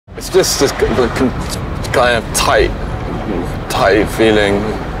It's just this kind of tight feeling.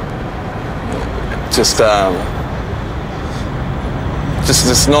 Just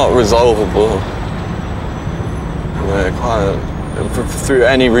it's not resolvable. Through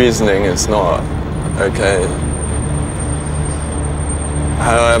any reasoning, it's not okay.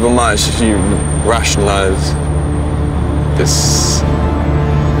 However much you rationalize, it's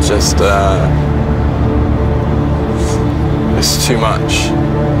just it's too much.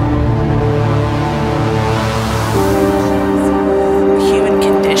 Human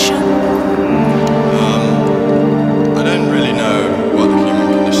condition? I don't really know what the human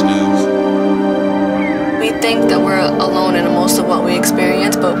condition is. We think that we're alone in most of what we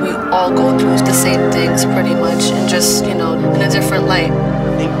experience, but we all go through the same things pretty much, and just, you know, in a different light.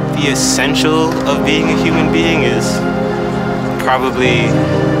 I think the essential of being a human being is probably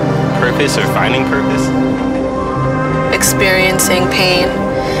purpose or finding purpose. Experiencing pain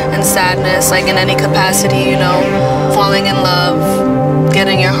and sadness, like in any capacity, you know, falling in love,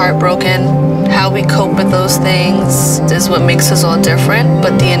 getting your heart broken. How we cope with those things is what makes us all different,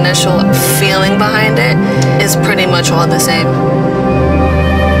 but the initial feeling behind it is pretty much all the same.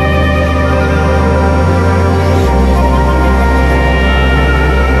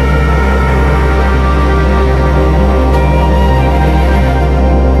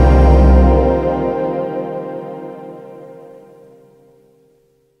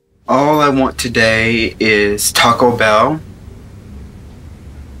 All I want today is Taco Bell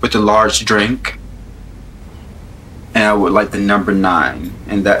with a large drink, and I would like the number 9,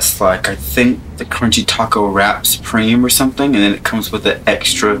 and that's like, I think, the crunchy taco wrap supreme or something, and then it comes with an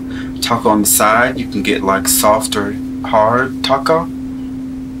extra taco on the side. You can get like soft or hard taco.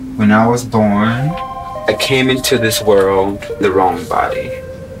 When I was born, I came into this world the wrong body,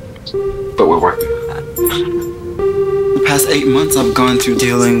 but we're working on that. The past 8 months I've gone through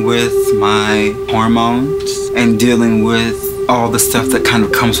dealing with my hormones and dealing with all the stuff that kind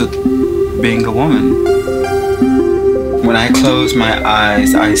of comes with being a woman. When I close my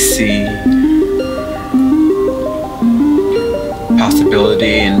eyes, I see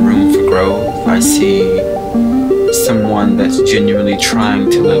possibility and room for growth. I see someone that's genuinely trying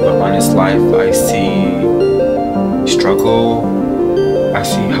to live a honest life. I see struggle. I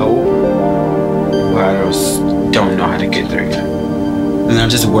see hope. But I just don't know how to get there yet. And I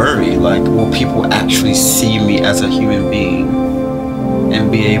just worry, like, will people actually see me as a human being and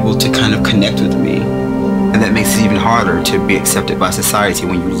be able to kind of connect with me? And that makes it even harder to be accepted by society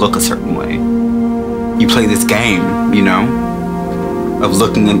when you look a certain way. You play this game, you know, of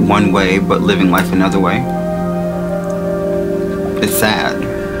looking in one way but living life another way. It's sad.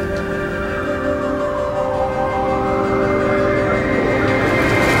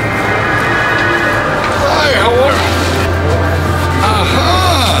 Hi, how are you? Aha!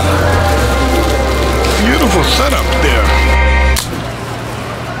 Beautiful setup there.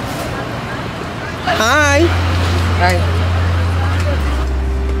 Hi. Hi.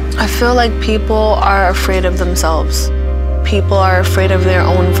 I feel like people are afraid of themselves. People are afraid of their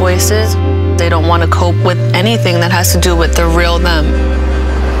own voices. They don't want to cope with anything that has to do with the real them.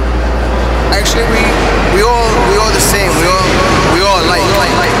 Actually, we all the same. We all alike.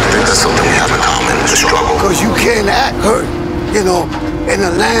 I think that's something we have in common, the struggle. Because you can't act hurt, you know, in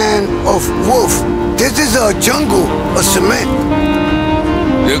a land of wolf. This is a jungle of cement.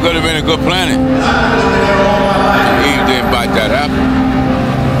 It could have been a good planet. Eve didn't bite that apple.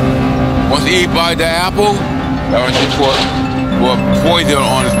 Once Eve bite that apple, that was just what poison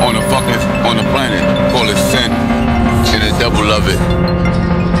on the planet. Call it sin, and the devil love it.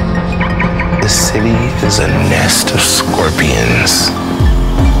 The city is a nest of scorpions,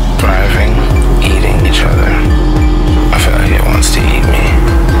 thriving, eating each other. I feel like it wants to eat me.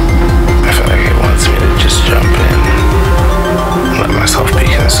 I feel like it wants me to just jump in, let myself be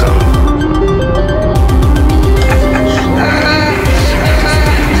consumed.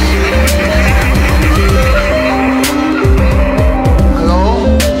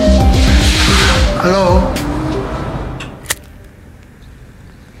 Hello?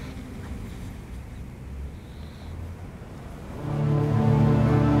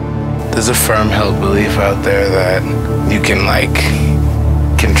 There's a firm-held belief out there that you can, like,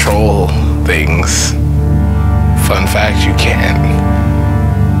 control things. Fun fact, you can't.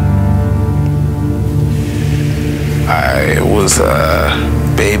 I was a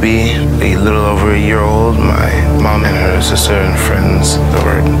baby, a little over a year old. My mom and her sister and friends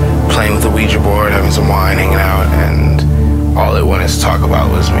were playing with the Ouija board, having some wine, hanging out, and all they wanted to talk about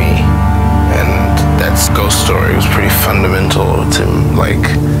was me. And that ghost story was pretty fundamental to, like,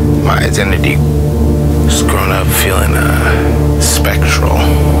 my identity. Just growing up feeling spectral.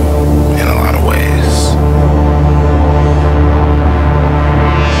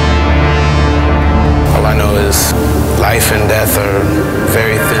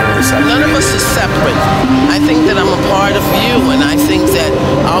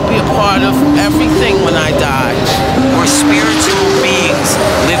 be a part of everything when I die. We're spiritual beings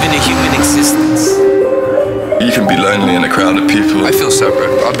living a human existence. You can be lonely in a crowd of people. I feel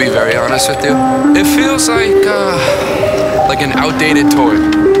separate. I'll be very honest with you. It feels like an outdated toy.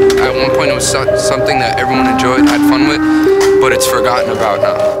 At one point it was something that everyone enjoyed, had fun with, but it's forgotten about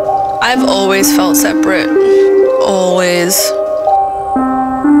now. I've always felt separate. Always.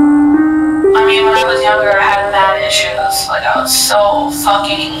 I mean, when I was younger, I had bad issues. Like, I was so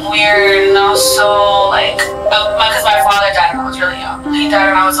fucking weird, and I was so, like, because my father died when I was really young. He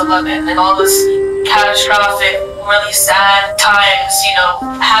died when I was 11, and all this catastrophic, really sad times, you know,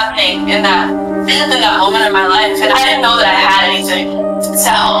 happening in that moment in my life. And I didn't know that I had anything to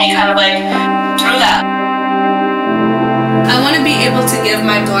help me kind of, like, through that. I want to be able to give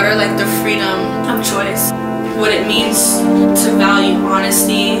my daughter, like, the freedom of choice. What it means to value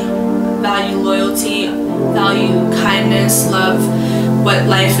honesty, value loyalty, value kindness, love, what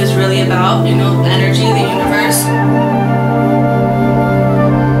life is really about, you know, energy, the universe.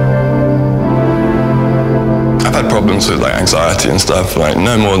 I've had problems with like anxiety and stuff, like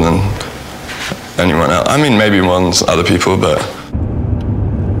no more than anyone else. I mean, maybe one's other people, but...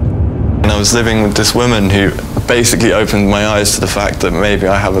 And I was living with this woman who basically opened my eyes to the fact that maybe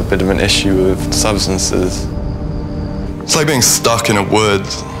I have a bit of an issue with substances. It's like being stuck in a wood,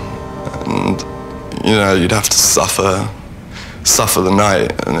 and you know, you'd have to suffer the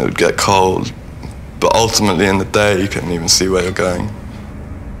night, and it would get cold. But ultimately in the day, you couldn't even see where you're going.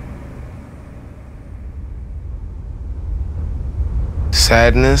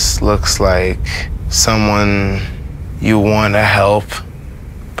 Sadness looks like someone you want to help,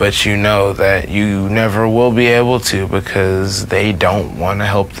 but you know that you never will be able to because they don't want to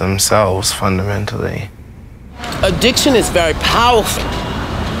help themselves fundamentally. Addiction is very powerful,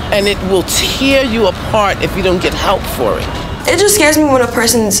 and it will tear you apart if you don't get help for it. It just scares me when a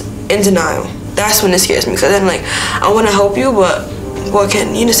person's in denial. That's when it scares me, because then, like, I want to help you, but what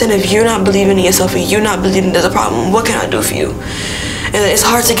can, you understand, if you're not believing in yourself and you're not believing there's a problem, what can I do for you? And it's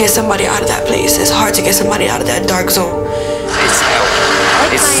hard to get somebody out of that place. It's hard to get somebody out of that dark zone. It's help.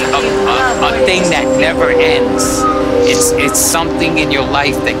 It's a thing that never ends. It's something in your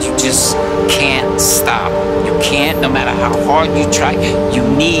life that you just can't stop. You can't, no matter how hard you try, you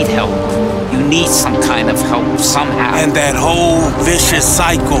need help. You need some kind of help somehow. And that whole vicious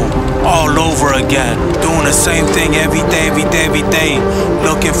cycle all over again. Doing the same thing every day,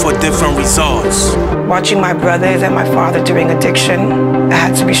 looking for different results. Watching my brothers and my father during addiction, I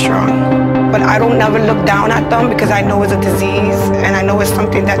had to be strong. But I don't never look down at them because I know it's a disease and I know it's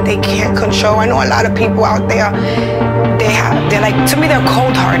something that they can't control. I know a lot of people out there, they're like, to me, they're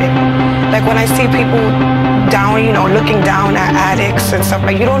cold-hearted. Like when I see people down, you know, looking down at addicts and stuff,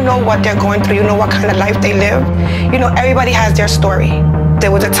 like you don't know what they're going through, you know what kind of life they live. You know, everybody has their story.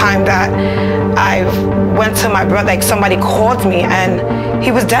 There was a time that I went to my brother, like somebody called me and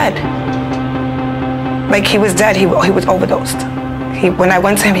he was dead. Like he was dead, he was overdosed. When I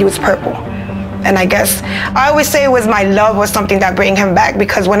went to him, he was purple. And I guess, I always say it was my love or something that bring him back,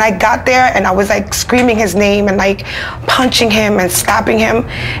 because when I got there and I was like screaming his name and like punching him and slapping him,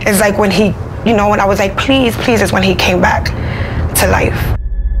 it's like when he, you know, when I was like, please, please, is when he came back to life.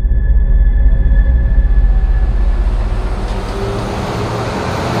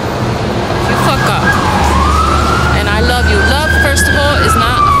 You fuck up, and I love you. Love, first of all, is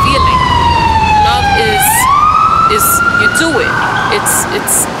not a feeling. Love is you do it. It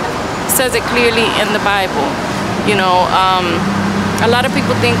says it clearly in the Bible. You know, a lot of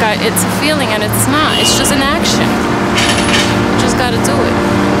people think it's a feeling, and it's not. It's just an action. You just gotta do it.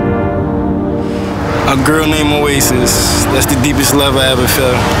 A girl named Oasis, that's the deepest love I ever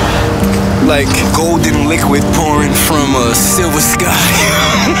felt. Like golden liquid pouring from a silver sky.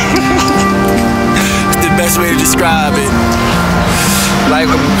 It's the best way to describe it. Like,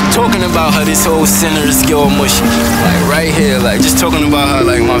 talking about her, this whole sinner's get all mushy. Like, right here, like, just talking about her,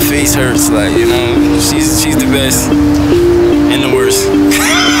 like, my face hurts. Like, you know, she's the best and the worst.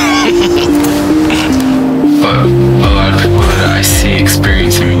 But a lot of people that I see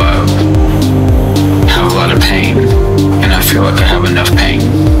experiencing love have a lot of pain, and I feel like I have enough pain.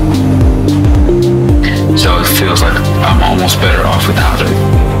 So it feels like I'm almost better off without it.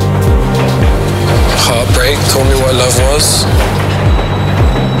 Heartbreak told me what love was.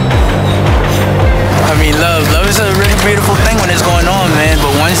 I mean, love is a really beautiful thing when it's going on, man. But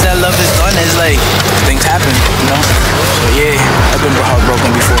once that love is done, it's like, things happen, you know? So yeah, I've been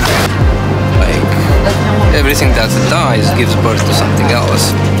heartbroken before. Like, everything that dies gives birth to something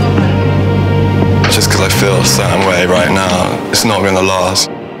else. Just because I feel a certain way right now, it's not going to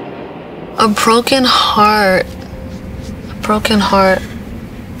last. A broken heart.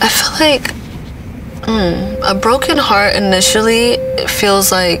 I like a broken heart initially, it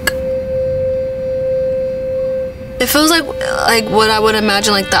feels like what I would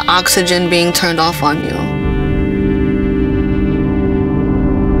imagine, like the oxygen being turned off on you.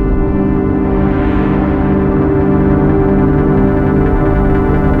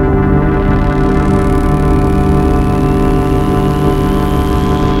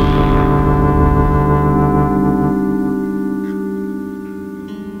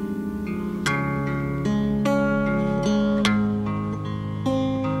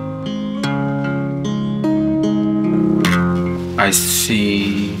 I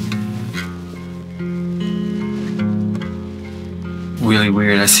see really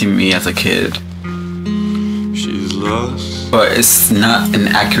weird. I see me as a kid. She's lost. But it's not an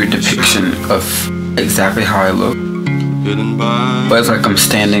accurate depiction of exactly how I look. Hidden by. But it's like I'm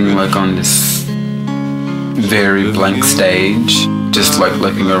standing like on this very blank stage, just like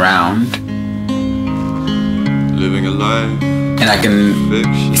looking around. Living a life. And I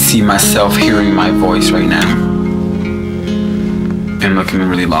can see myself hearing my voice right now. And looking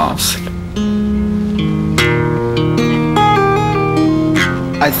really lost.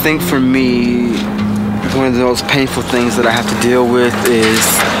 I think for me, one of the most painful things that I have to deal with is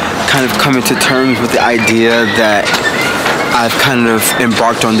kind of coming to terms with the idea that I've kind of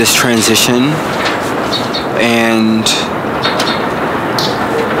embarked on this transition and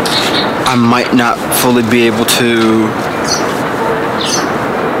I might not fully be able to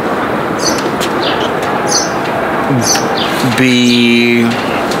be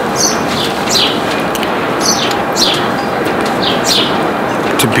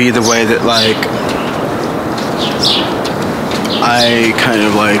the way that like I kind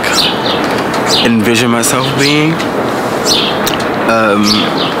of like envision myself being.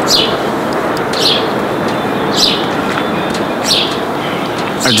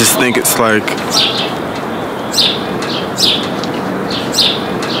 I just think it's like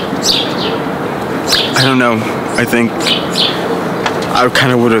I don't know. I think I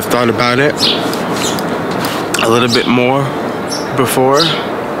kind of would have thought about it a little bit more before,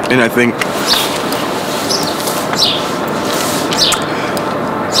 and I think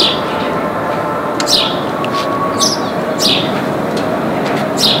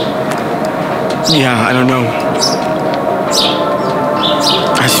yeah, I don't know.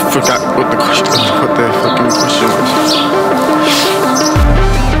 I forgot what the fucking question was.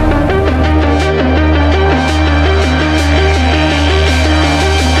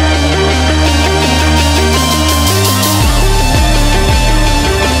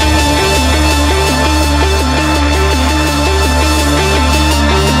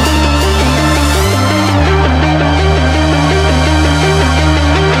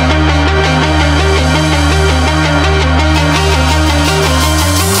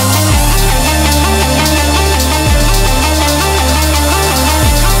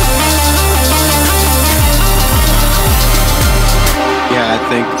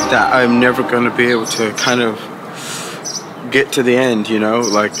 That I'm never going to be able to kind of get to the end, you know,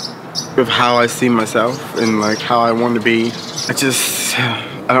 like of how I see myself and like how I want to be. I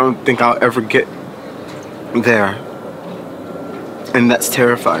don't think I'll ever get there. And that's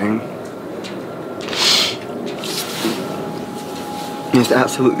terrifying. It's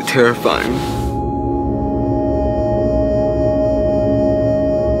absolutely terrifying.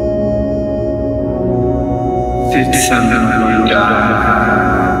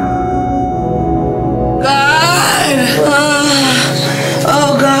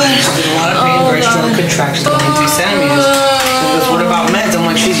 Contractions going through centimeters. Because what about meds? I'm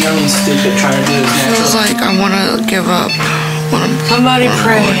like, she's young and stupid, trying to do this natural. Feels like I want to give up. Somebody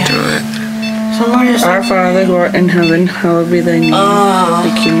pray. Do it. Our Father who art in heaven, hallowed be thy name.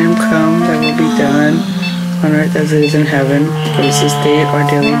 Thy kingdom come, thy will be done, on earth as it is in heaven. Give us this day our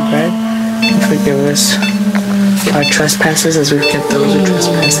daily bread, and forgive us our trespasses as we forgive those who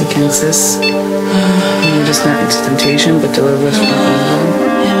trespass against us. And lead us not into temptation, but deliver us from evil.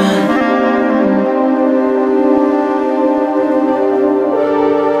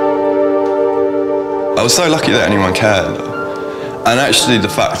 I was so lucky that anyone cared. And actually the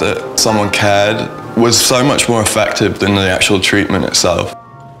fact that someone cared was so much more effective than the actual treatment itself.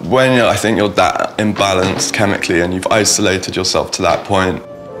 When I think you're that imbalanced chemically and you've isolated yourself to that point,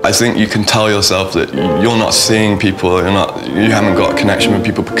 I think you can tell yourself that you're not seeing people, you haven't got a connection with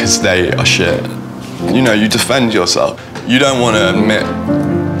people because they are shit. You know, you defend yourself. You don't want to admit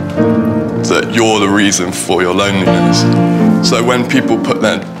that you're the reason for your loneliness. So when people put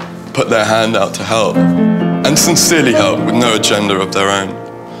their hand out to help, and sincerely help with no agenda of their own,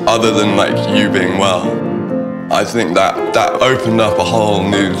 other than like you being well, I think that opened up a whole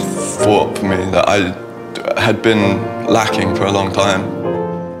new thought for me that I had been lacking for a long time.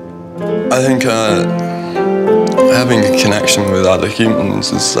 I think having a connection with other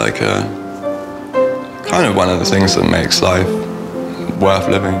humans is like kind of one of the things that makes life worth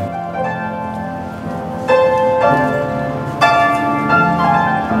living.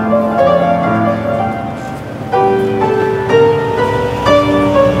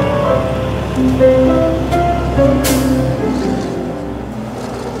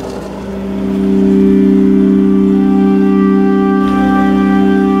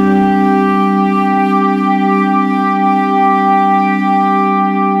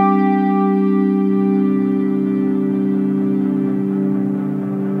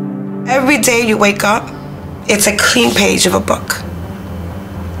 Every day you wake up, it's a clean page of a book.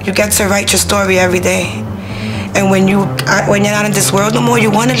 You get to write your story every day. And when you're not in this world no more, you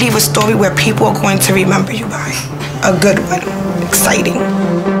want to leave a story where people are going to remember you by. A good one, exciting.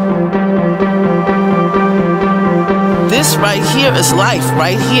 This right here is life,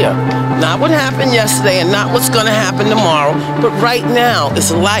 right here. Not what happened yesterday and not what's gonna happen tomorrow, but right now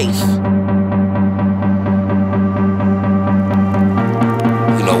is life.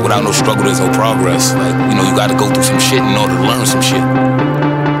 You know, without no struggle, there's no progress. Like, you know, you gotta go through some shit in order to learn some shit.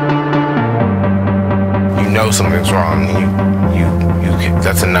 You know something's wrong, and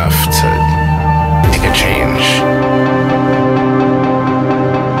that's enough to make a change.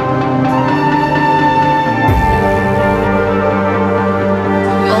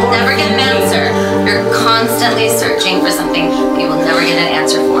 You'll never get an answer. You're constantly searching for something you will never get an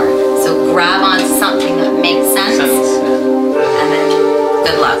answer for. So grab onto something that makes sense, and then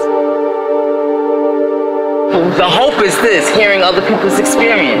good luck. The hope is this, hearing other people's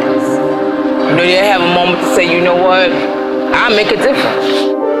experience. You know, you have a moment to say, you know what, I'll make a difference.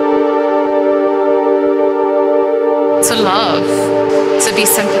 To love, to be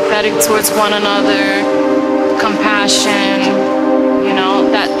sympathetic towards one another, compassion, you know,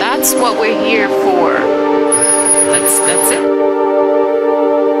 that's what we're here for. That's it.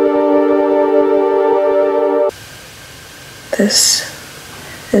 This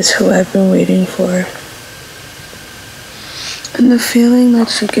is who I've been waiting for. And the feeling that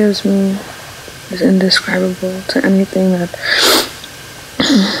she gives me is indescribable to anything that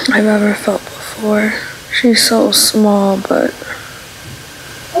I've ever felt before. She's so small, but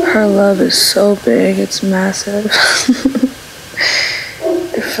her love is so big, it's massive.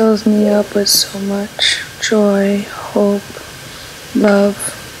 It fills me up with so much joy, hope, love,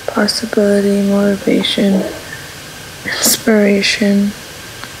 possibility, motivation, inspiration,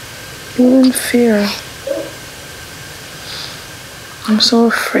 even fear. I'm so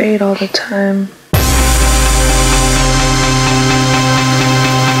afraid all the time.